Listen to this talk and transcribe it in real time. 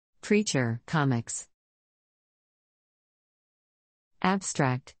Preacher, Comics.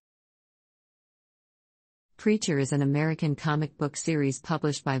 Abstract. Preacher is an American comic book series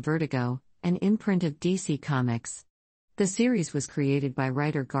published by Vertigo, an imprint of DC Comics. The series was created by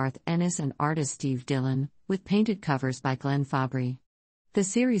writer Garth Ennis and artist Steve Dillon, with painted covers by Glenn Fabry. The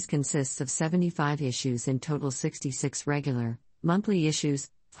series consists of 75 issues in total, 66 regular, monthly issues,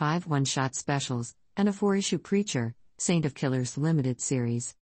 5 one-shot specials, and a 4-issue Preacher, Saint of Killers limited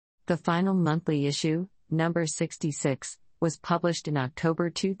series. The final monthly issue, number 66, was published in October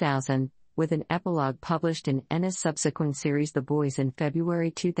 2000, with an epilogue published in Ennis' subsequent series The Boys in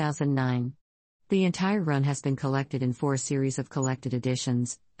February 2009. The entire run has been collected in 4 series of collected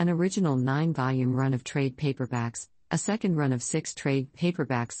editions, an original 9-volume run of trade paperbacks, a second run of 6 trade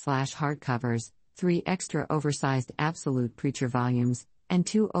paperbacks/hardcovers, 3 extra oversized Absolute Preacher volumes, and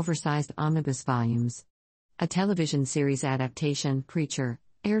 2 oversized omnibus volumes. A television series adaptation, Preacher,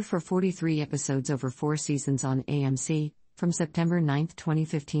 aired for 43 episodes over 4 seasons on AMC, from September 9,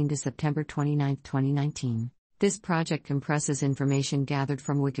 2015 to September 29, 2019. This project compresses information gathered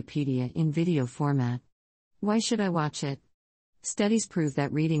from Wikipedia in video format. Why should I watch it? Studies prove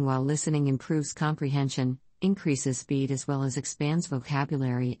that reading while listening improves comprehension, increases speed as well as expands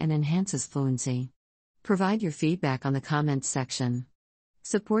vocabulary and enhances fluency. Provide your feedback on the comments section.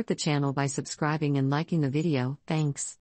 Support the channel by subscribing and liking the video, thanks.